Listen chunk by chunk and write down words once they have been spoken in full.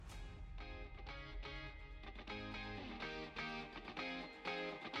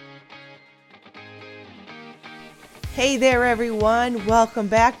Hey there, everyone. Welcome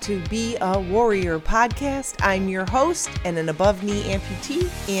back to Be a Warrior podcast. I'm your host and an above-knee amputee,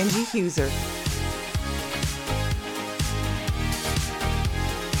 Angie Huser.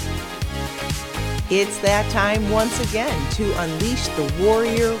 It's that time once again to unleash the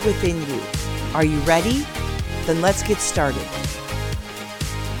warrior within you. Are you ready? Then let's get started.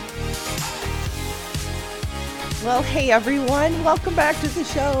 Well, hey everyone. Welcome back to the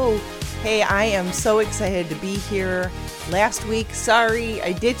show. Hey, I am so excited to be here. Last week, sorry,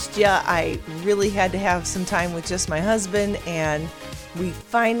 I ditched ya. I really had to have some time with just my husband, and we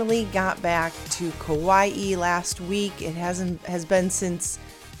finally got back to Kauai last week. It has been since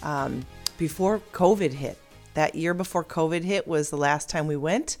before COVID hit. That year before COVID hit was the last time we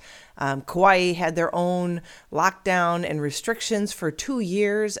went. Kauai had their own lockdown and restrictions for 2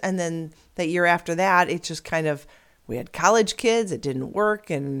 years, and then that year after that, it just kind of, we had college kids, it didn't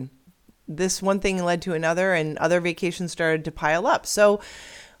work, and this one thing led to another, and other vacations started to pile up. So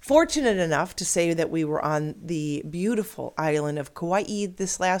fortunate enough to say that we were on the beautiful island of Kauai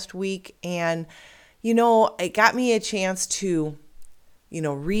this last week. And, it got me a chance to,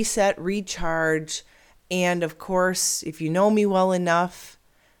 reset, recharge. And of course, if you know me well enough,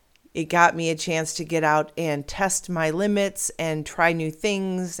 it got me a chance to get out and test my limits and try new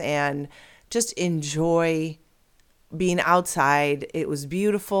things and just enjoy being outside. It was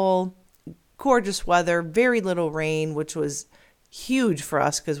beautiful. Gorgeous weather, very little rain, which was huge for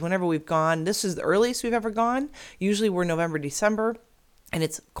us because whenever we've gone, this is the earliest we've ever gone. Usually we're November, December, and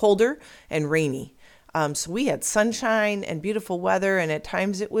it's colder and rainy. So we had sunshine and beautiful weather, and at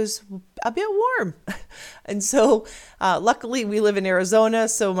times it was a bit warm. And so luckily we live in Arizona,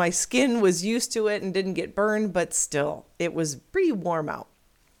 so my skin was used to it and didn't get burned, but still, it was pretty warm out.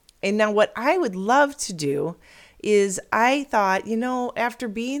 And now what I would love to do is I thought, after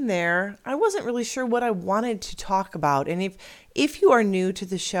being there, I wasn't really sure what I wanted to talk about. And if you are new to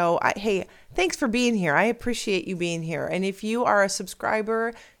the show, hey, thanks for being here. I appreciate you being here. And if you are a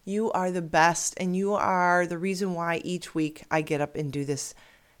subscriber, you are the best. And you are the reason why each week I get up and do this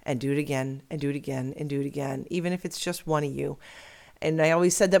and do it again and do it again and do it again, even if it's just one of you. And I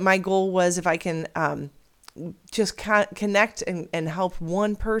always said that my goal was if I can just connect and help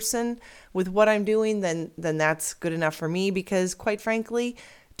one person with what I'm doing, then that's good enough for me, because quite frankly,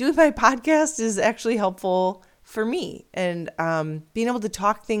 doing my podcast is actually helpful for me. And being able to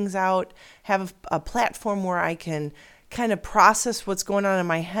talk things out, have a platform where I can kind of process what's going on in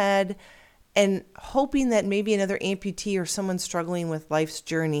my head, and hoping that maybe another amputee or someone struggling with life's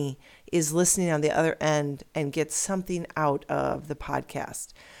journey is listening on the other end and gets something out of the podcast.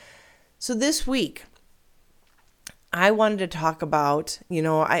 So this week, I wanted to talk about,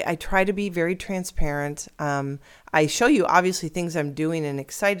 I try to be very transparent. I show you obviously things I'm doing and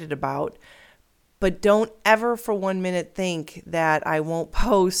excited about, but don't ever for 1 minute think that I won't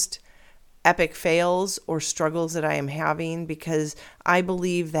post epic fails or struggles that I am having, because I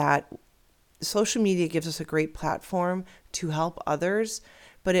believe that social media gives us a great platform to help others,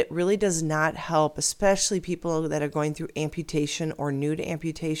 but it really does not help, especially people that are going through amputation or new to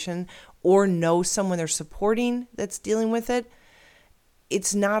amputation, or know someone they're supporting that's dealing with it.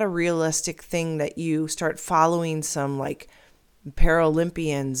 It's not a realistic thing that you start following some like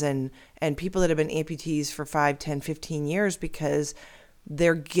Paralympians and people that have been amputees for 5, 10, 15 years, because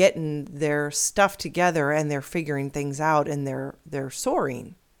they're getting their stuff together and they're figuring things out and they're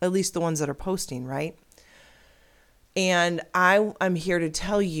soaring, at least the ones that are posting, right? And I'm here to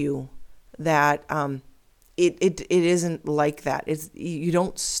tell you that it isn't like that. You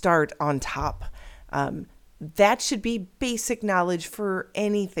don't start on top. That should be basic knowledge for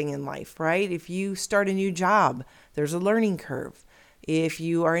anything in life, right? If you start a new job, there's a learning curve. If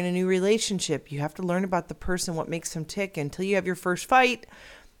you are in a new relationship, you have to learn about the person, what makes them tick. Until you have your first fight,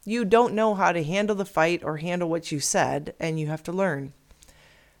 you don't know how to handle the fight or handle what you said, and you have to learn.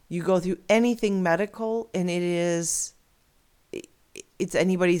 You go through anything medical, and it's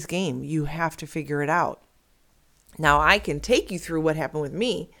anybody's game. You have to figure it out. Now, I can take you through what happened with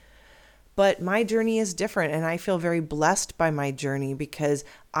me, but my journey is different, and I feel very blessed by my journey because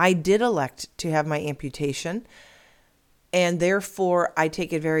I did elect to have my amputation, and therefore I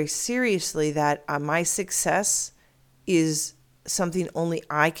take it very seriously that my success is something only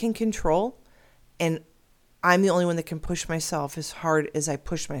I can control, and I'm the only one that can push myself as hard as I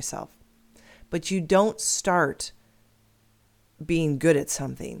push myself. But you don't start being good at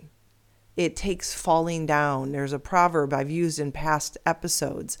something. It takes falling down. There's a proverb I've used in past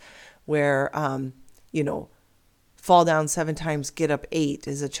episodes where, fall down 7 times, get up 8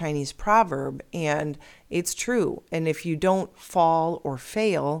 is a Chinese proverb, and it's true. And if you don't fall or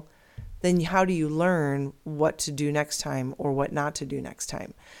fail, then how do you learn what to do next time or what not to do next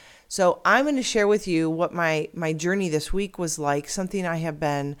time? So I'm going to share with you what my journey this week was like. Something I have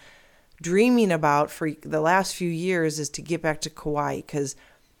been dreaming about for the last few years is to get back to Kauai, because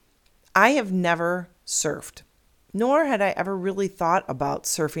I have never surfed, nor had I ever really thought about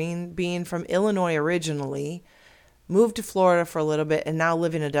surfing, being from Illinois originally, moved to Florida for a little bit, and now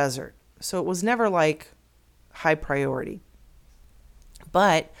live in a desert. So it was never like high priority.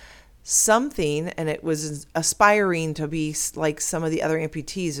 But something, and it was aspiring to be like some of the other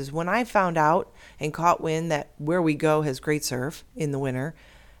amputees, is when I found out and caught wind that Where We Go has great surf in the winter,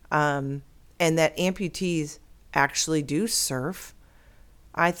 and that amputees actually do surf,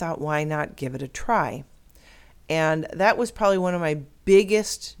 I thought, why not give it a try? And that was probably one of my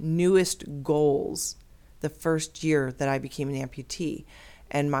biggest, newest goals the first year that I became an amputee.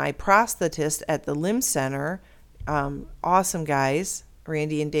 And my prosthetist at the Limb Center, awesome guys,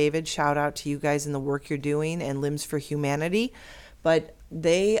 Randy and David, shout out to you guys in the work you're doing, and Limbs for Humanity. But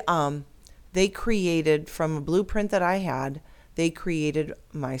they created, from a blueprint that I had, they created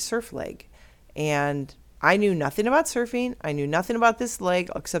my surf leg. And I knew nothing about surfing. I knew nothing about this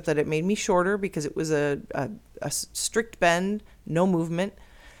leg except that it made me shorter because it was a strict bend, no movement.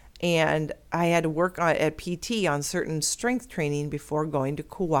 And I had to work at PT on certain strength training before going to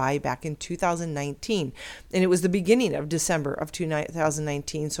Kauai back in 2019. And it was the beginning of December of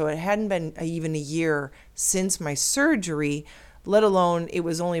 2019. So it hadn't been even a year since my surgery, let alone it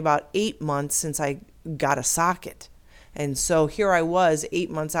was only about 8 months since I got a socket. And so here I was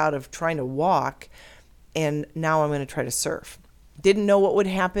 8 months out of trying to walk, and now I'm going to try to surf. Didn't know what would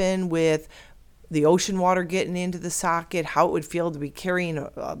happen with the ocean water getting into the socket, how it would feel to be carrying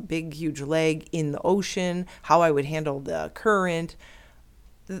a big, huge leg in the ocean, how I would handle the current.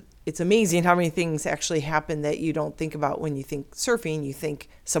 It's amazing how many things actually happen that you don't think about when you think surfing. You think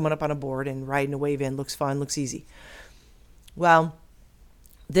someone up on a board and riding a wave in looks fun, looks easy. Well,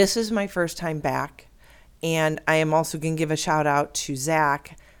 this is my first time back, and I am also going to give a shout out to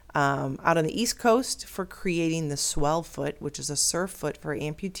Zach out on the East Coast for creating the Swell Foot, which is a surf foot for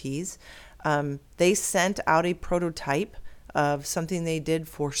amputees. They sent out a prototype of something they did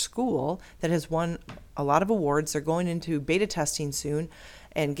for school that has won a lot of awards. They're going into beta testing soon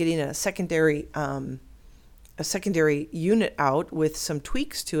and getting a secondary unit out with some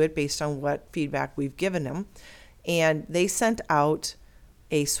tweaks to it based on what feedback we've given them. And they sent out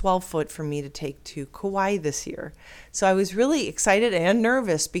a Swell Foot for me to take to Kauai this year. So I was really excited and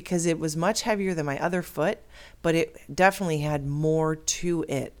nervous because it was much heavier than my other foot, but it definitely had more to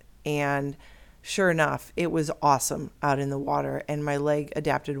it. And sure enough, it was awesome out in the water, and my leg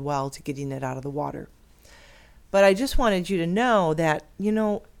adapted well to getting it out of the water. But I just wanted you to know that,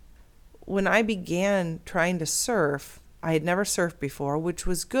 when I began trying to surf, I had never surfed before, which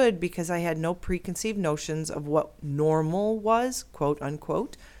was good because I had no preconceived notions of what normal was, quote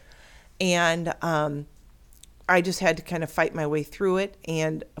unquote. And I just had to kind of fight my way through it.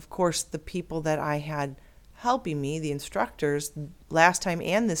 And of course, the people that I had helping me, the instructors, last time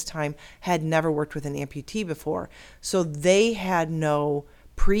and this time, had never worked with an amputee before. So they had no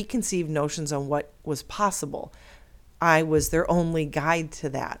preconceived notions on what was possible. I was their only guide to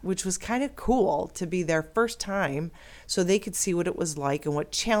that, which was kind of cool to be their first time so they could see what it was like and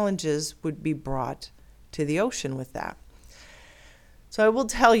what challenges would be brought to the ocean with that. So I will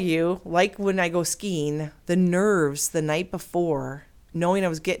tell you, like when I go skiing, the nerves the night before, knowing I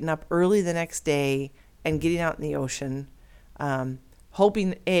was getting up early the next day and getting out in the ocean,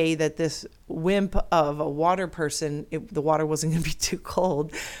 hoping, that this wimp of a water person, the water wasn't going to be too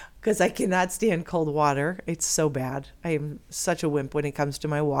cold, because I cannot stand cold water. It's so bad. I am such a wimp when it comes to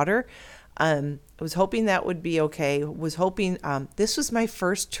my water. I was hoping that would be okay. Was hoping this was my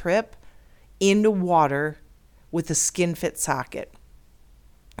first trip into water with a skin fit socket.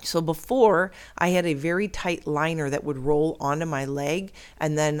 So before, I had a very tight liner that would roll onto my leg,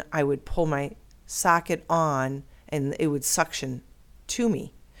 and then I would pull my socket on and it would suction to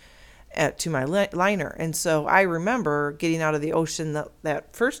me, to my liner. And so I remember getting out of the ocean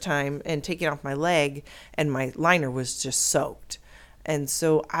that first time and taking off my leg, and my liner was just soaked. And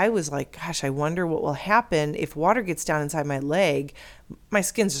so I was like, gosh, I wonder what will happen if water gets down inside my leg. My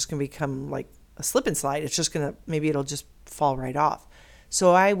skin's just going to become like a slip and slide. It's just going to, maybe it'll just fall right off.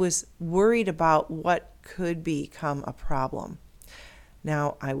 So I was worried about what could become a problem.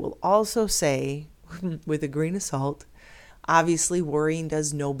 Now, I will also say, with a grain of salt, obviously worrying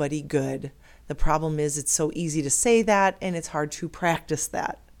does nobody good. The problem is it's so easy to say that, and it's hard to practice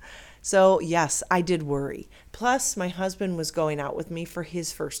that. So yes, I did worry. Plus, my husband was going out with me for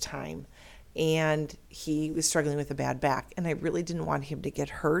his first time. and he was struggling with a bad back. And I really didn't want him to get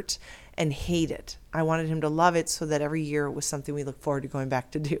hurt and hate it. I wanted him to love it so that every year it was something we look forward to going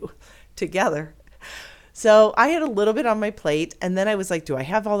back to do together. So I had a little bit on my plate, and then I was like, do I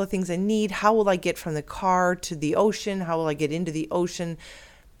have all the things I need? How will I get from the car to the ocean? How will I get into the ocean?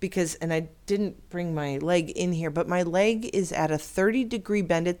 And I didn't bring my leg in here, but my leg is at a 30-degree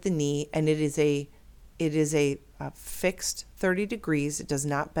bend at the knee, and it is a fixed 30 degrees. It does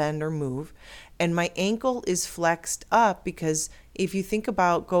not bend or move. And my ankle is flexed up because if you think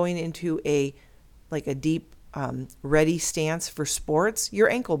about going into a deep ready stance for sports, your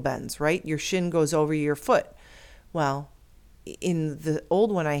ankle bends, right? Your shin goes over your foot. Well, in the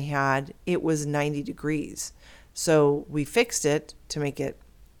old one I had, it was 90 degrees. So we fixed it to make it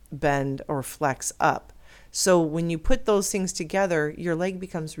bend or flex up. So when you put those things together, your leg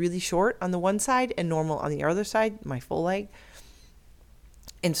becomes really short on the one side and normal on the other side, my full leg.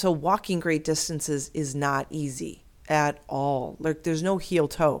 And so walking great distances is not easy at all. Like there's no heel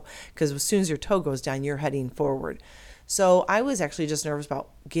toe, because as soon as your toe goes down, you're heading forward. So I was actually just nervous about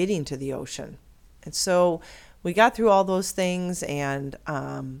getting to the ocean. And so we got through all those things and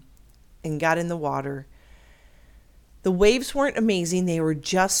got in the water. The waves weren't amazing. They were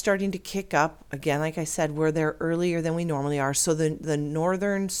just starting to kick up. Again, like I said, we're there earlier than we normally are. So the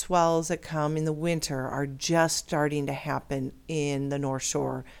northern swells that come in the winter are just starting to happen in the North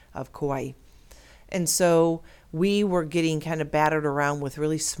Shore of Kauai. And so we were getting kind of battered around with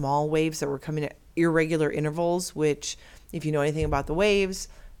really small waves that were coming at irregular intervals, which if you know anything about the waves,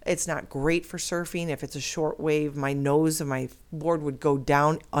 it's not great for surfing. If it's a short wave, my nose of my board would go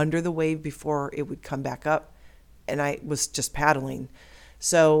down under the wave before it would come back up. And I was just paddling.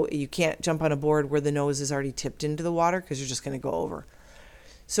 So you can't jump on a board where the nose is already tipped into the water because you're just going to go over.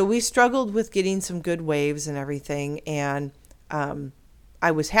 So we struggled with getting some good waves and everything. And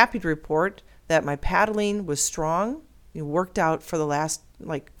I was happy to report that my paddling was strong. It worked out for the last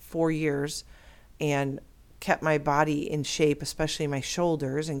 4 years and kept my body in shape, especially my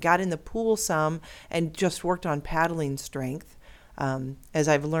shoulders, and got in the pool some and just worked on paddling strength. As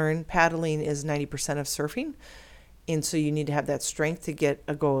I've learned, paddling is 90% of surfing. And so you need to have that strength to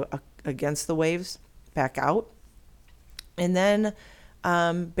go against the waves, back out. And then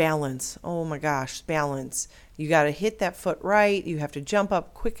balance. Oh my gosh, balance. You got to hit that foot right. You have to jump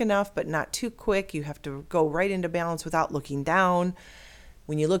up quick enough, but not too quick. You have to go right into balance without looking down.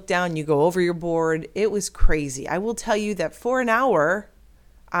 When you look down, you go over your board. It was crazy. I will tell you that for an hour,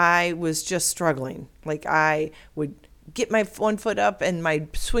 I was just struggling. Like I would get my one foot up and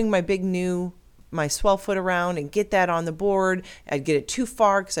swing my swell foot around and get that on the board. I'd get it too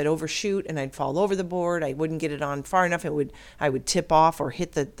far because I'd overshoot and I'd fall over the board. I wouldn't get it on far enough. I would tip off or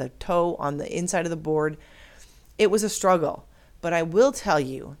hit the toe on the inside of the board. It was a struggle. But I will tell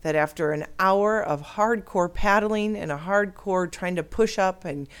you that after an hour of hardcore paddling and a hardcore trying to push up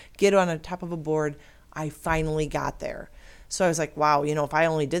and get on the top of a board, I finally got there. So I was like, wow, if I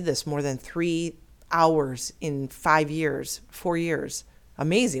only did this more than 3 hours in 4 years,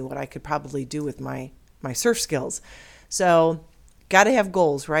 amazing what I could probably do with my surf skills. So got to have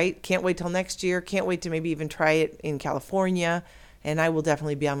goals, right? Can't wait till next year. Can't wait to maybe even try it in California. And I will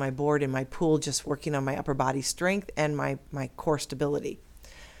definitely be on my board in my pool, just working on my upper body strength and my core stability.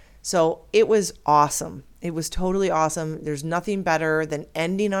 So it was awesome. It was totally awesome. There's nothing better than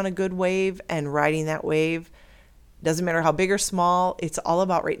ending on a good wave and riding that wave. Doesn't matter how big or small. It's all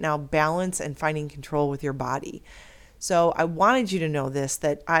about right now balance and finding control with your body. So I wanted you to know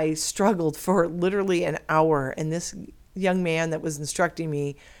that I struggled for literally an hour, and this young man that was instructing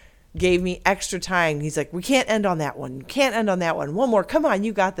me gave me extra time. He's like, we can't end on that one. Can't end on that one. One more. Come on,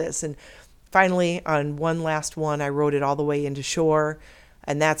 you got this. And finally, on one last one, I rode it all the way into shore,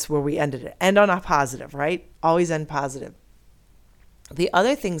 and that's where we ended it. End on a positive, right? Always end positive. The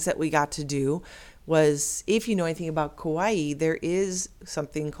other things that we got to do was, if you know anything about Kauai, there is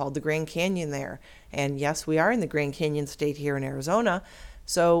something called the Grand Canyon there. And yes, we are in the Grand Canyon state here in Arizona.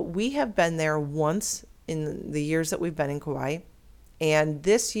 So we have been there once in the years that we've been in Kauai. And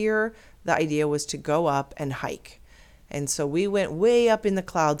this year, the idea was to go up and hike. And so we went way up in the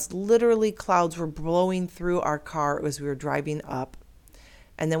clouds. Literally, clouds were blowing through our car as we were driving up.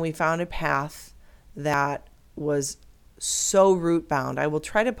 And then we found a path that was so root bound. I will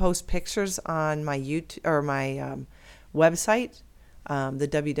try to post pictures on my YouTube or my website, the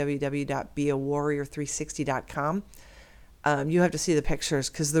www.beawarrior360.com. You have to see the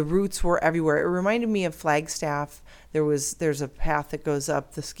pictures because the roots were everywhere. It reminded me of Flagstaff. There's a path that goes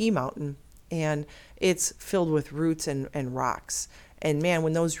up the ski mountain, and it's filled with roots and rocks. And man,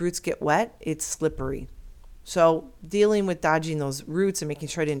 when those roots get wet, it's slippery. So dealing with dodging those roots and making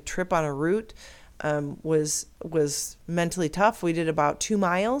sure I didn't trip on a root was mentally tough. We did about 2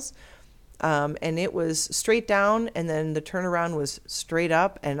 miles, and it was straight down, and then the turnaround was straight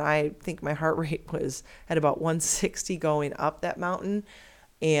up, and I think my heart rate was at about 160 going up that mountain,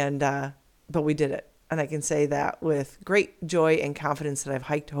 and but we did it. And I can say that with great joy and confidence that I've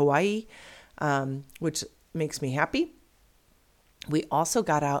hiked Hawaii, which makes me happy. We also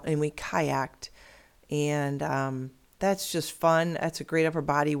got out and we kayaked, and that's just fun. That's a great upper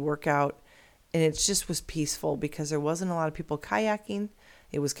body workout. And it just was peaceful because there wasn't a lot of people kayaking.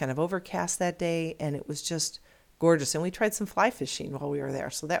 It was kind of overcast that day, and it was just gorgeous. And we tried some fly fishing while we were there,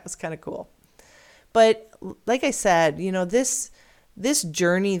 so that was kind of cool. But like I said, this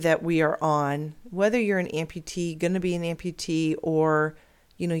journey that we are on, whether you're an amputee, going to be an amputee, or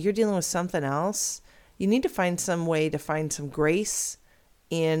you're dealing with something else, you need to find some way to find some grace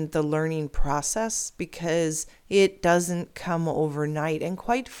in the learning process, because it doesn't come overnight. And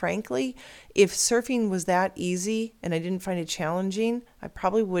quite frankly, if surfing was that easy and I didn't find it challenging, I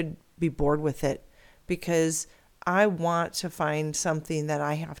probably would be bored with it, because I want to find something that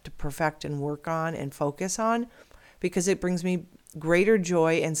I have to perfect and work on and focus on, because it brings me greater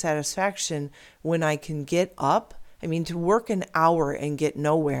joy and satisfaction when I can get up. I mean, to work an hour and get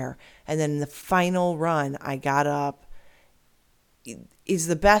nowhere, and then the final run I got up, is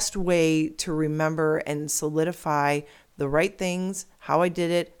the best way to remember and solidify the right things, how I did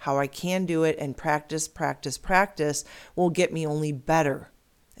it, how I can do it, and practice will get me only better.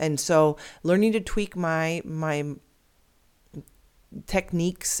 And so learning to tweak my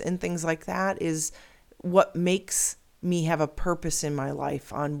techniques and things like that is what makes me have a purpose in my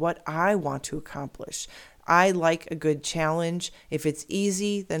life on what I want to accomplish. I like a good challenge. If it's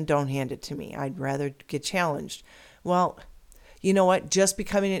easy, then don't hand it to me. I'd rather get challenged. Well, you know what? Just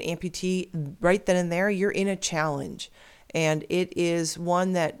becoming an amputee, right then and there, you're in a challenge. And it is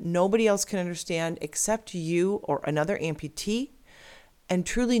one that nobody else can understand except you or another amputee. And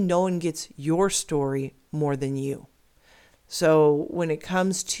truly no one gets your story more than you. So when it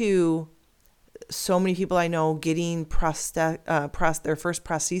comes to so many people I know getting their first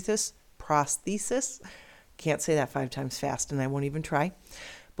prosthesis, can't say that 5 times fast and I won't even try.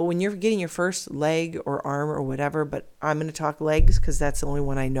 But when you're getting your first leg or arm or whatever, but I'm going to talk legs because that's the only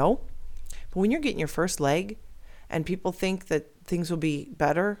one I know. But when you're getting your first leg and people think that things will be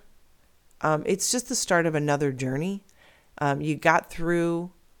better, it's just the start of another journey. You got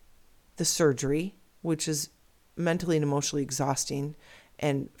through the surgery, which is mentally and emotionally exhausting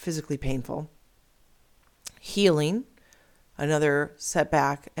and physically painful. Healing, another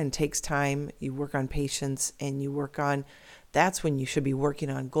setback, and takes time. You work on patience, and you work on, that's when you should be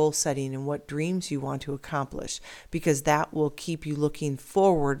working on goal setting and what dreams you want to accomplish, because that will keep you looking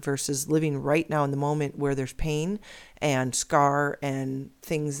forward versus living right now in the moment where there's pain and scar and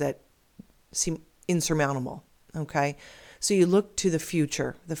things that seem insurmountable. Okay. So you look to the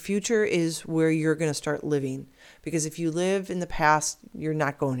future. The future is where you're going to start living, because if you live in the past, you're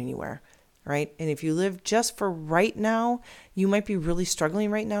not going anywhere. Right? And if you live just for right now, you might be really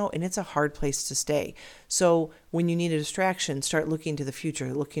struggling right now, and it's a hard place to stay. So when you need a distraction, start looking to the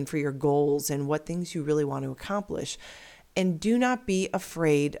future, looking for your goals and what things you really want to accomplish. And do not be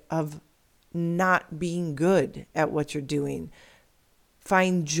afraid of not being good at what you're doing.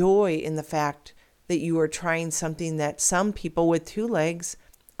 Find joy in the fact that you are trying something that some people with 2 legs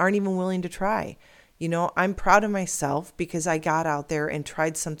aren't even willing to try. I'm proud of myself because I got out there and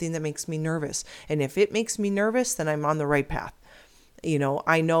tried something that makes me nervous. And if it makes me nervous, then I'm on the right path.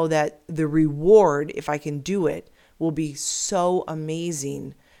 I know that the reward, if I can do it, will be so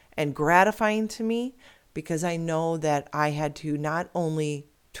amazing and gratifying to me, because I know that I had to not only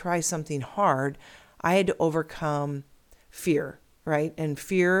try something hard, I had to overcome fear, right? And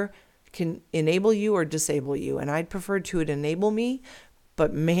fear can enable you or disable you. And I'd prefer to it enable me.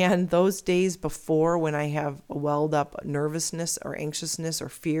 But man, those days before, when I have a welled up nervousness or anxiousness or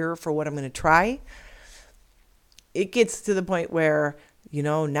fear for what I'm going to try, it gets to the point where,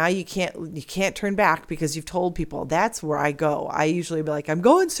 now you can't turn back because you've told people. That's where I go. I usually be like, I'm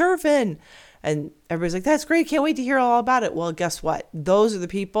going surfing. And everybody's like, that's great. Can't wait to hear all about it. Well, guess what? Those are the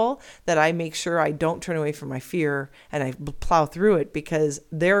people that I make sure I don't turn away from my fear and I plow through it, because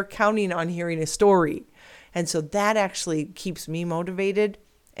they're counting on hearing a story. And so that actually keeps me motivated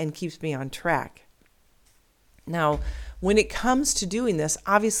and keeps me on track. Now, when it comes to doing this,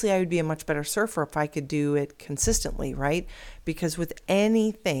 obviously I would be a much better surfer if I could do it consistently, right? Because with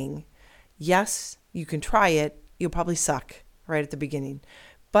anything, yes, you can try it. You'll probably suck right at the beginning.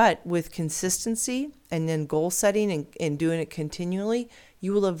 But with consistency and then goal setting and doing it continually,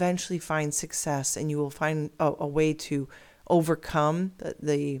 you will eventually find success, and you will find a way to overcome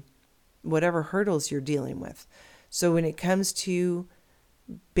the whatever hurdles you're dealing with. So when it comes to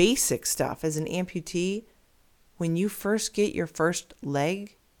basic stuff as an amputee, when you first get your first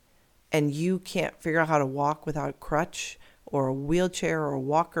leg and you can't figure out how to walk without a crutch or a wheelchair or a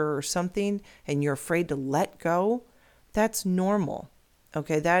walker or something, and you're afraid to let go, that's normal.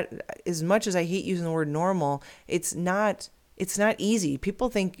 Okay, that, as much as I hate using the word normal, it's not easy. People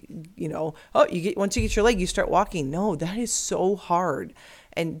think, once you get your leg, you start walking. No, that is so hard.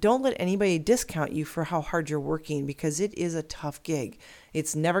 And don't let anybody discount you for how hard you're working, because it is a tough gig.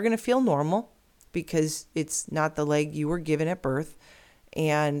 It's never going to feel normal because it's not the leg you were given at birth.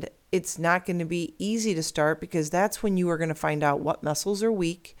 And it's not going to be easy to start, because that's when you are going to find out what muscles are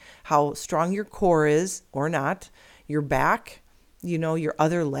weak, how strong your core is or not, your back, your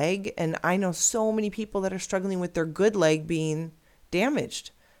other leg. And I know so many people that are struggling with their good leg being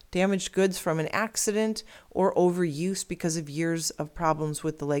damaged goods from an accident or overuse because of years of problems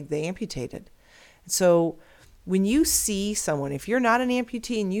with the leg they amputated. So when you see someone, if you're not an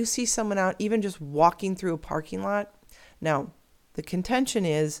amputee and you see someone out even just walking through a parking lot, now the contention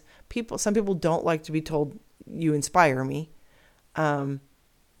is some people don't like to be told you inspire me,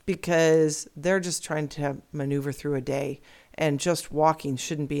 because they're just trying to maneuver through a day, and just walking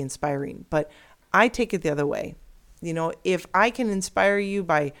shouldn't be inspiring. But I take it the other way. If I can inspire you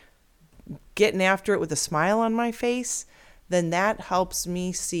by getting after it with a smile on my face, then that helps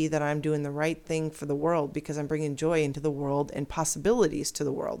me see that I'm doing the right thing for the world, because I'm bringing joy into the world and possibilities to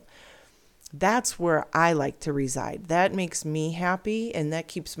the world. That's where I like to reside. That makes me happy, and that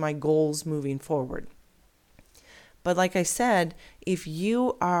keeps my goals moving forward. But like I said, if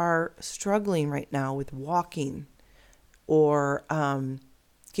you are struggling right now with walking or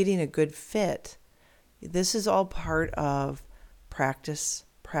getting a good fit, this is all part of practice.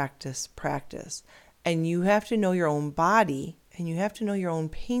 And you have to know your own body, and you have to know your own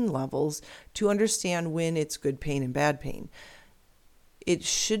pain levels to understand when it's good pain and bad pain. It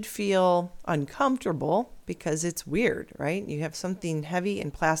should feel uncomfortable because it's weird, right? You have something heavy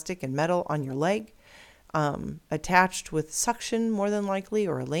and plastic and metal on your leg, attached with suction more than likely,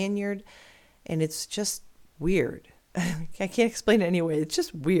 or a lanyard, and it's just weird. I can't explain it anyway. It's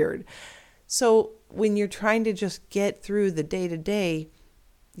just weird. So when you're trying to just get through the day-to-day,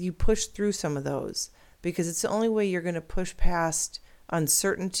 you push through some of those, because it's the only way you're going to push past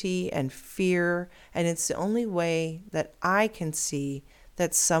uncertainty and fear. And it's the only way that I can see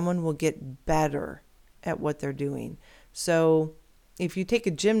that someone will get better at what they're doing. So if you take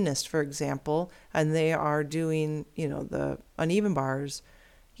a gymnast, for example, and they are doing, the uneven bars,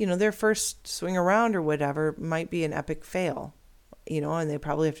 their first swing around or whatever might be an epic fail, and they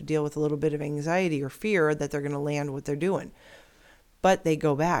probably have to deal with a little bit of anxiety or fear that they're going to land what they're doing. But they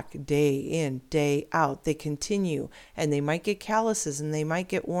go back day in, day out. They continue, and they might get calluses, and they might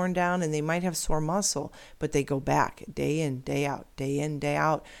get worn down, and they might have sore muscle, but they go back day in, day out, day in, day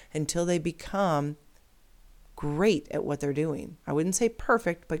out, until they become great at what they're doing. I wouldn't say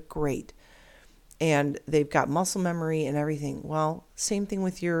perfect, but great. And they've got muscle memory and everything. Well, same thing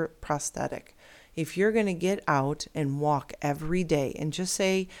with your prosthetic. If you're going to get out and walk every day and just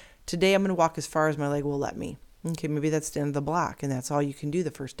say, today I'm going to walk as far as my leg will let me. Okay, maybe that's the end of the block, and that's all you can do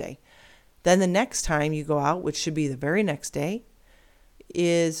the first day. Then the next time you go out, which should be the very next day,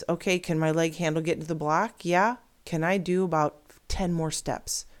 is, okay, can my leg handle getting to the block? Yeah. Can I do about 10 more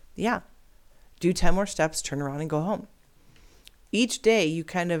steps? Yeah. Do 10 more steps, turn around and go home. Each day you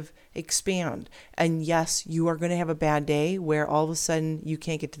kind of expand. And yes, you are going to have a bad day where all of a sudden you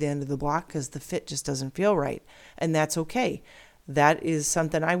can't get to the end of the block because the fit just doesn't feel right. And that's okay. That is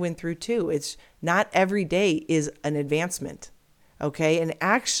something I went through too. It's not every day is an advancement. Okay. And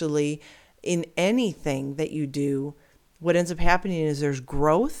actually, in anything that you do, what ends up happening is there's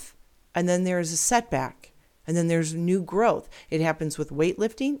growth, and then there's a setback, and then there's new growth. It happens with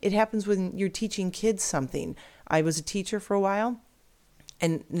weightlifting. It happens when you're teaching kids something. I was a teacher for a while,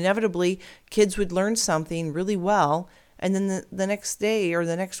 and inevitably kids would learn something really well, and then the next day or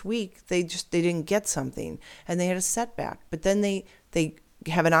the next week, they didn't get something, and they had a setback. But then they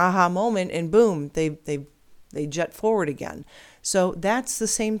have an aha moment, and boom, they jet forward again. So that's the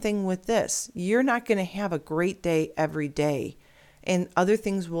same thing with this. You're not going to have a great day every day, and other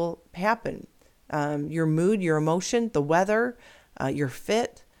things will happen. Your mood, your emotion, the weather, your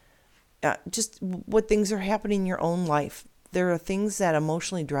fit, just what things are happening in your own life. There are things that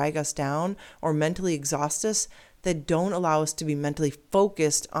emotionally drag us down or mentally exhaust us that don't allow us to be mentally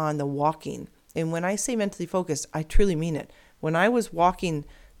focused on the walking. And when I say mentally focused, I truly mean it. When I was walking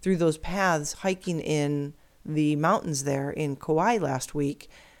through those paths, hiking in the mountains there in Kauai last week,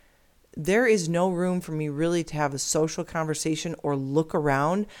 there is no room for me really to have a social conversation or look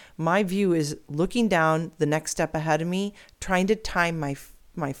around. My view is looking down the next step ahead of me, trying to time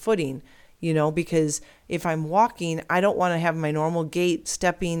my footing, because if I'm walking, I don't want to have my normal gait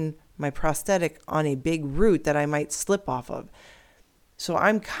stepping my prosthetic on a big root that I might slip off of. So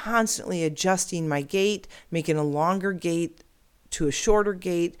I'm constantly adjusting my gait, making a longer gait to a shorter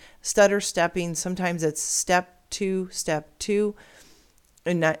gait, stutter stepping. Sometimes it's step two,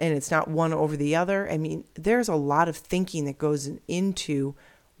 and it's not one over the other. I mean, there's a lot of thinking that goes into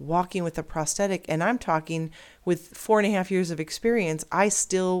walking with a prosthetic. And I'm talking with 4.5 years of experience, I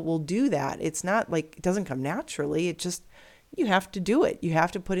still will do that. It's not like it doesn't come naturally. It just, you have to do it. You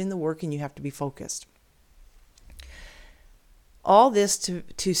have to put in the work and you have to be focused. All this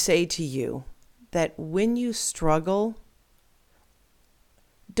to say to you that when you struggle,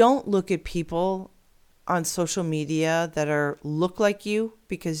 don't look at people on social media that look like you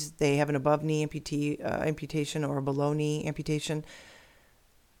because they have an above knee amputation or a below knee amputation.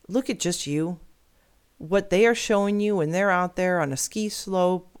 Look at just you. What they are showing you when they're out there on a ski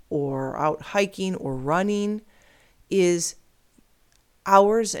slope or out hiking or running is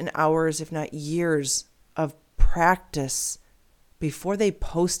hours and hours, if not years, of practice before they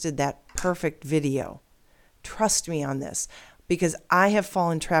posted that perfect video. Trust me on this, because I have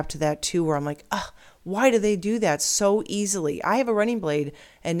fallen trapped to that too, where I'm like, why do they do that so easily? I have a running blade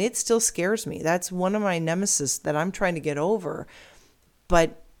and it still scares me. That's one of my nemesis that I'm trying to get over,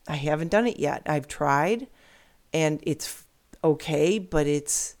 but I haven't done it yet. I've tried and it's okay, but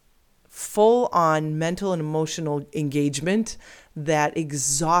it's full on mental and emotional engagement that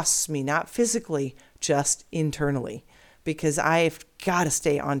exhausts me, not physically, just internally, because I've got to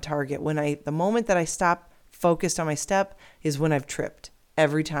stay on target. The moment that I stop focused on my step is when I've tripped.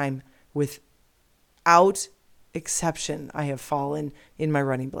 Every time, without exception, I have fallen in my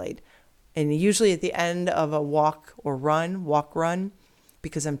running blade. And usually at the end of a walk run,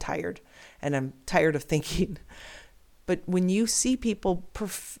 because I'm tired and I'm tired of thinking. But when you see people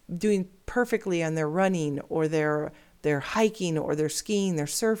doing perfectly on their running or their hiking or their skiing, their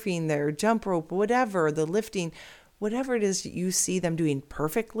surfing, their jump rope, whatever, the lifting, whatever it is you see them doing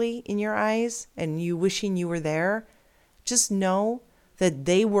perfectly in your eyes and you wishing you were there, just know that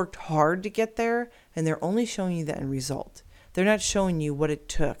they worked hard to get there and they're only showing you the end result. They're not showing you what it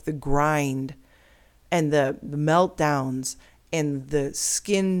took, the grind and the meltdowns and the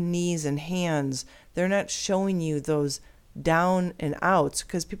skin, knees, and hands. They're not showing you those down and outs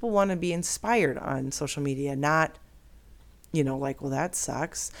because people want to be inspired on social media, not, like, well, that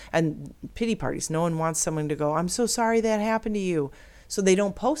sucks. And pity parties. No one wants someone to go, I'm so sorry that happened to you. So they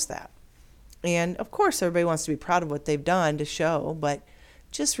don't post that. And of course, everybody wants to be proud of what they've done to show, but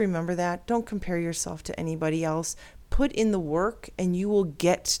just remember that. Don't compare yourself to anybody else. Put in the work and you will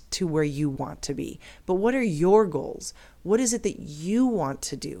get to where you want to be. But what are your goals? What is it that you want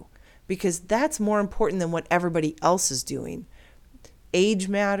to do? Because that's more important than what everybody else is doing. Age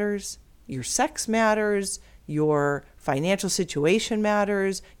matters, your sex matters, your financial situation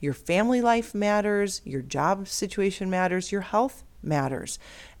matters, your family life matters, your job situation matters, your health matters.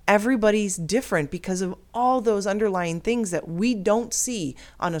 Everybody's different because of all those underlying things that we don't see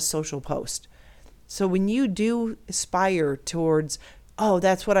on a social post. So when you do aspire towards,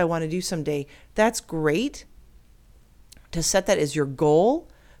 that's what I want to do someday, that's great to set that as your goal,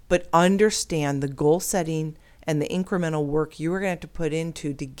 but understand the goal setting and the incremental work you are going to have to put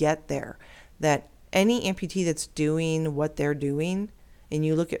into to get there. That any amputee that's doing what they're doing, and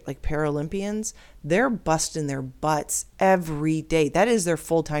you look at like Paralympians, they're busting their butts every day. That is their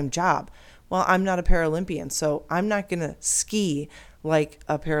full-time job. Well, I'm not a Paralympian, so I'm not going to ski like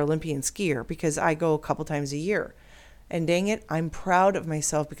a Paralympian skier because I go a couple times a year. And dang it, I'm proud of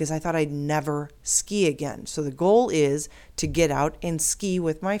myself because I thought I'd never ski again. So the goal is to get out and ski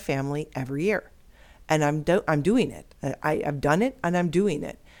with my family every year. And I'm doing it. I've done it and I'm doing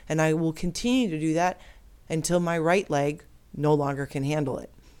it. And I will continue to do that until my right leg no longer can handle it.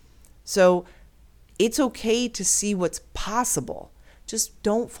 So it's okay to see what's possible. Just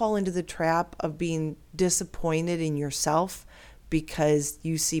don't fall into the trap of being disappointed in yourself because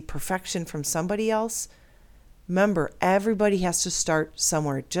you see perfection from somebody else. Remember, everybody has to start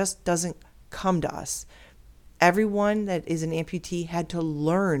somewhere. It just doesn't come to us. Everyone that is an amputee had to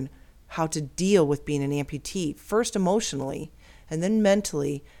learn how to deal with being an amputee, first emotionally, and then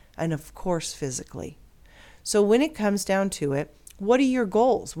mentally, and of course physically. So when it comes down to it, what are your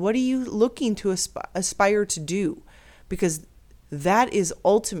goals? What are you looking to aspire to do? Because that is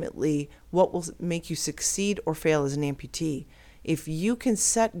ultimately what will make you succeed or fail as an amputee. If you can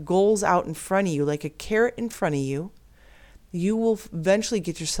set goals out in front of you, like a carrot in front of you, you will eventually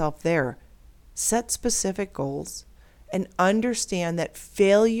get yourself there. Set specific goals and understand that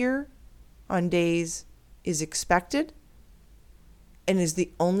failure on days is expected and is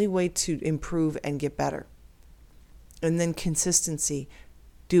the only way to improve and get better. And then consistency,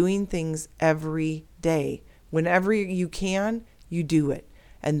 doing things every day. Whenever you can, you do it.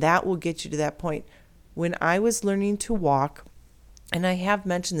 And that will get you to that point. When I was learning to walk, and I have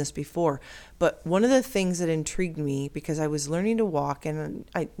mentioned this before, but one of the things that intrigued me, because I was learning to walk and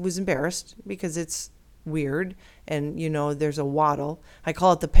I was embarrassed because it's weird. And, there's a waddle. I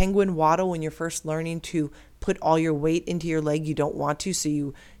call it the penguin waddle when you're first learning to put all your weight into your leg. You don't want to, so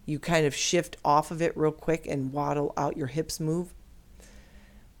you kind of shift off of it real quick and waddle out, your hips move.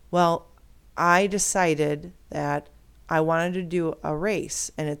 Well, I decided that I wanted to do a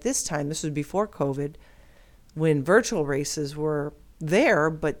race. And at this time, this was before COVID, when virtual races were there,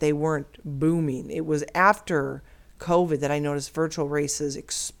 but they weren't booming. It was after COVID that I noticed virtual races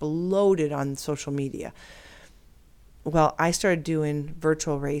exploded on social media. Well, I started doing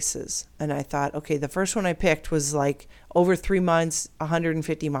virtual races, and I thought, okay, the first one I picked was like over 3 months,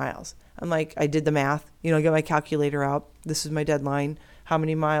 150 miles. I'm like, I did the math, I got my calculator out. This is my deadline. How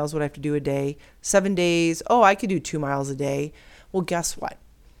many miles would I have to do a day? 7 days. Oh, I could do 2 miles a day. Well, guess what?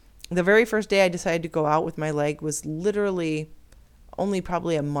 The very first day I decided to go out with my leg was literally only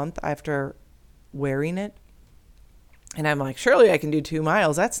probably a month after wearing it. And I'm like, surely I can do 2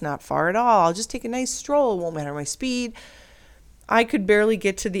 miles. That's not far at all. I'll just take a nice stroll. It won't matter my speed. I could barely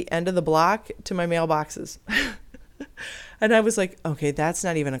get to the end of the block to my mailboxes. And I was like, okay, that's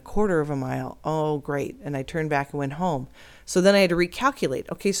not even a quarter of a mile. Oh, great. And I turned back and went home. So then I had to recalculate.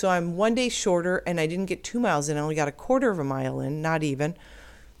 Okay, so I'm 1 day shorter and I didn't get 2 miles in. I only got a quarter of a mile in, not even.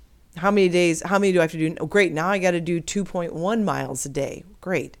 How many do I have to do? Oh, great. Now I got to do 2.1 miles a day.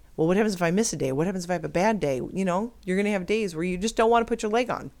 Great. Well, what happens if I miss a day? What happens if I have a bad day? You're going to have days where you just don't want to put your leg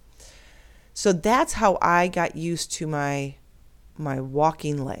on. So that's how I got used to my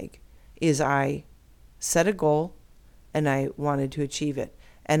walking leg, is I set a goal and I wanted to achieve it.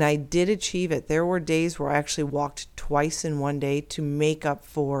 And I did achieve it. There were days where I actually walked twice in one day to make up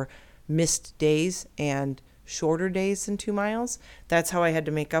for missed days and shorter days than 2 miles. That's how I had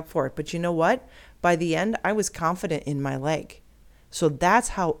to make up for it. But you know what? By the end, I was confident in my leg. So that's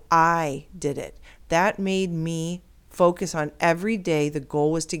how I did it. That made me focus on every day. The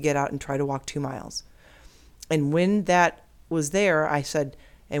goal was to get out and try to walk 2 miles. And when that was there, I said,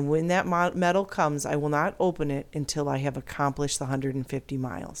 and when that medal comes, I will not open it until I have accomplished the 150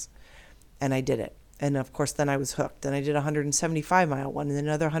 miles. And I did it. And of course, then I was hooked. Then I did a 175-mile one and then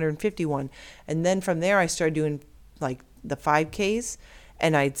another 151. And then from there, I started doing like the 5Ks.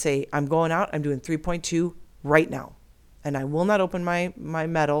 And I'd say, I'm going out, I'm doing 3.2 right now. And I will not open my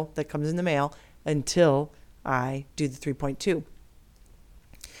medal that comes in the mail until I do the 3.2.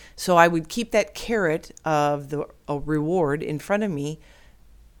 So I would keep that carrot of a reward in front of me,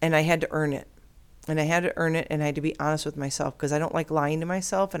 and I had to earn it. And I had to earn it, and I had to be honest with myself, because I don't like lying to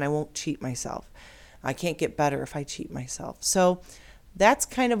myself, and I won't cheat myself. I can't get better if I cheat myself. So that's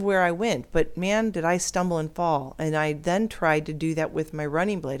kind of where I went. But man, did I stumble and fall. And I then tried to do that with my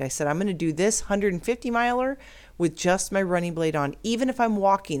running blade. I said, I'm going to do this 150 miler with just my running blade on. Even if I'm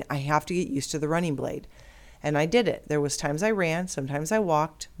walking, I have to get used to the running blade. And I did it. There was times I ran, sometimes I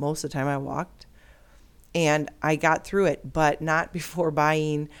walked. Most of the time I walked. And I got through it, but not before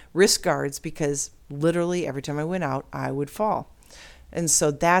buying wrist guards, because literally every time I went out, I would fall. And so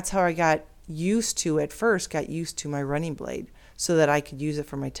that's how I got used to my running blade, so that I could use it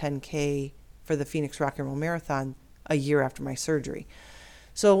for my 10K for the Phoenix Rock and Roll Marathon a year after my surgery.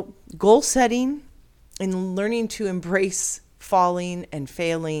 So goal setting and learning to embrace falling and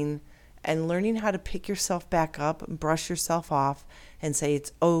failing, and learning how to pick yourself back up and brush yourself off and say,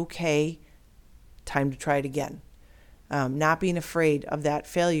 it's okay, time to try it again. Not being afraid of that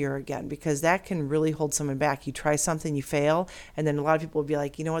failure again, because that can really hold someone back. You try something, you fail, and then a lot of people will be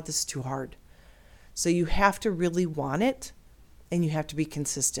like, you know what, this is too hard. So you have to really want it, and you have to be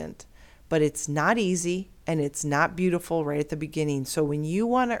consistent. But it's not easy, and it's not beautiful right at the beginning. So when you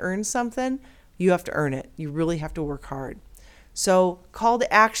want to earn something, you have to earn it. You really have to work hard. So call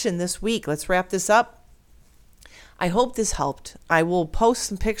to action this week. Let's wrap this up. I hope this helped. I will post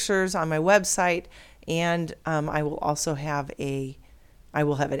some pictures on my website, and I will also have an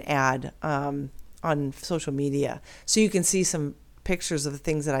ad on social media, so you can see some pictures of the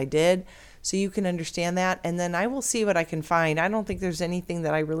things that I did, so you can understand that. And then I will see what I can find. I don't think there's anything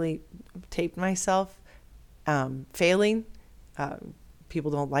that I really taped myself failing.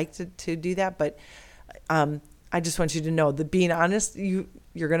 People don't like to do that, but I just want you to know that being honest, you're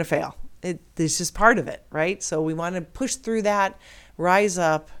going to fail. It's just part of it, right? So we want to push through that, rise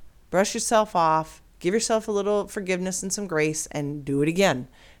up, brush yourself off, give yourself a little forgiveness and some grace, and do it again,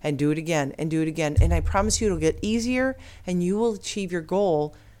 and do it again, and do it again. And I promise you it'll get easier, and you will achieve your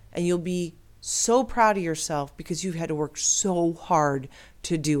goal, and you'll be so proud of yourself because you've had to work so hard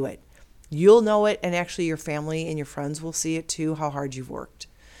to do it. You'll know it, and actually your family and your friends will see it too, how hard you've worked.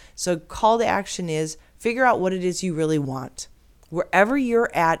 So call to action is figure out what it is you really want. Wherever you're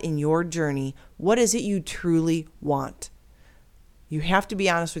at in your journey, what is it you truly want? You have to be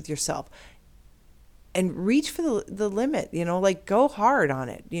honest with yourself and reach for the limit, like go hard on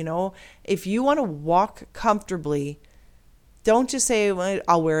it. If you want to walk comfortably, don't just say, well,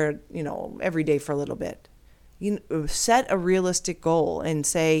 I'll wear it, every day for a little bit. Set a realistic goal and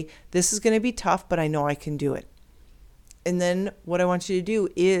say, this is going to be tough, but I know I can do it. And then what I want you to do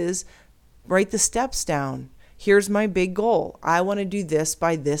is write the steps down. Here's my big goal. I want to do this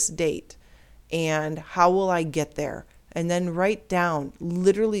by this date. And how will I get there? And then write down,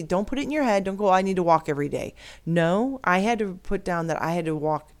 literally, don't put it in your head. Don't go, I need to walk every day. No, I had to put down that I had to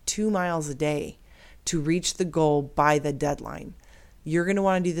walk 2 miles a day to reach the goal by the deadline. You're going to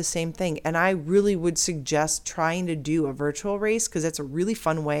want to do the same thing. And I really would suggest trying to do a virtual race because that's a really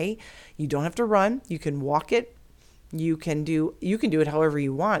fun way. You don't have to run. You can walk it. You can do it however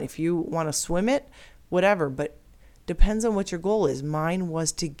you want. If you want to swim it, whatever, but depends on what your goal is. Mine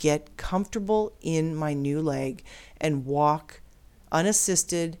was to get comfortable in my new leg and walk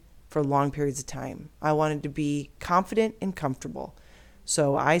unassisted for long periods of time. I wanted to be confident and comfortable.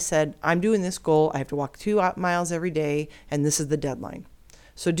 So I said, I'm doing this goal. I have to walk 2 miles every day, and this is the deadline.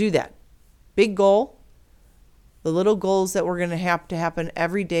 So do that. Big goal. The little goals that we're going to have to happen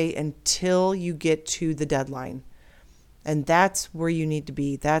every day until you get to the deadline. And that's where you need to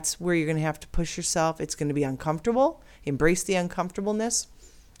be. That's where you're going to have to push yourself. It's going to be uncomfortable. Embrace the uncomfortableness.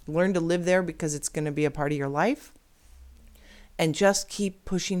 Learn to live there because it's going to be a part of your life. And just keep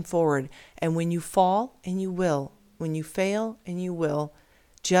pushing forward. And when you fall, and you will, when you fail, and you will,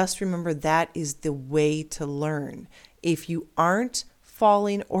 just remember that is the way to learn. If you aren't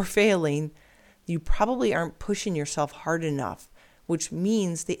falling or failing, you probably aren't pushing yourself hard enough, which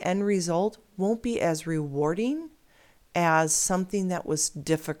means the end result won't be as rewarding as something that was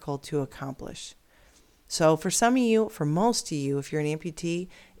difficult to accomplish. So for some of you, for most of you, if you're an amputee,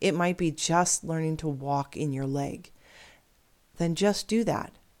 it might be just learning to walk in your leg. Then just do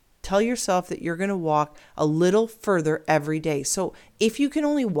that. Tell yourself that you're going to walk a little further every day. So if you can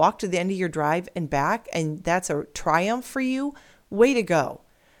only walk to the end of your drive and back, and that's a triumph for you, way to go.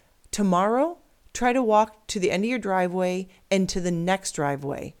 Tomorrow, try to walk to the end of your driveway and to the next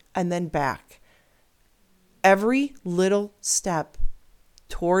driveway and then back. Every little step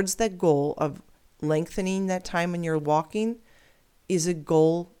towards that goal of lengthening that time when you're walking is a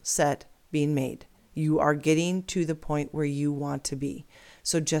goal set being made. You are getting to the point where you want to be.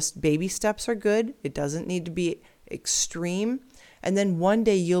 So just baby steps are good. It doesn't need to be extreme. And then one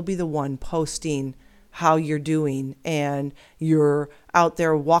day you'll be the one posting how you're doing and you're out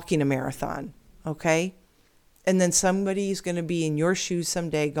there walking a marathon, okay? And then somebody's going to be in your shoes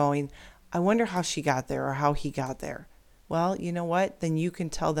someday going, I wonder how she got there or how he got there. Well, you know what? Then you can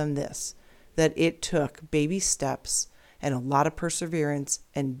tell them this, that it took baby steps and a lot of perseverance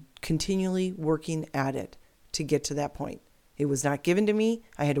and continually working at it to get to that point. It was not given to me.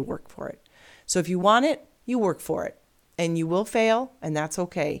 I had to work for it. So if you want it, you work for it. And you will fail, and that's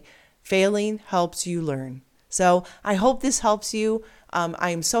okay. Failing helps you learn. So I hope this helps you. I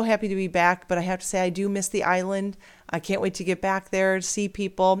am so happy to be back, but I have to say I do miss the island. I can't wait to get back there to see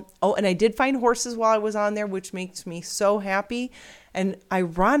people. Oh, and I did find horses while I was on there, which makes me so happy. And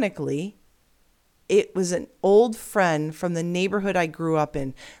ironically, it was an old friend from the neighborhood I grew up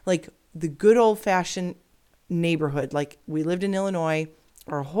in, like the good old-fashioned neighborhood. Like we lived in Illinois.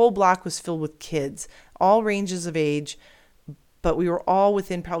 Our whole block was filled with kids, all ranges of age, but we were all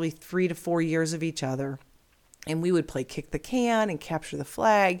within probably 3 to 4 years of each other. And we would play kick the can and capture the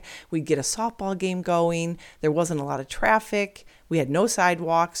flag. We'd get a softball game going. There wasn't a lot of traffic. We had no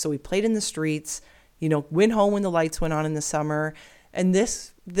sidewalks, so we played in the streets, went home when the lights went on in the summer. And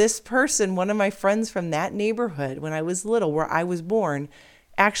this person, one of my friends from that neighborhood when I was little, where I was born,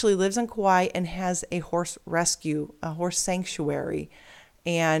 actually lives on Kauai and has a horse rescue, a horse sanctuary.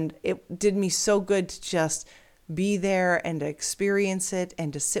 And it did me so good to just be there and to experience it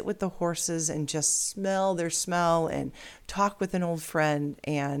and to sit with the horses and just smell their smell and talk with an old friend.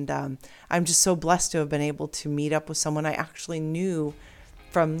 And I'm just so blessed to have been able to meet up with someone I actually knew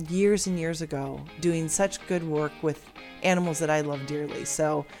from years and years ago, doing such good work with animals that I love dearly.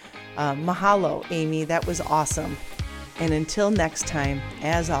 So mahalo, Amy. That was awesome. And until next time,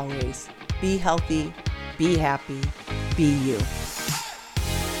 as always, be healthy, be happy, be you.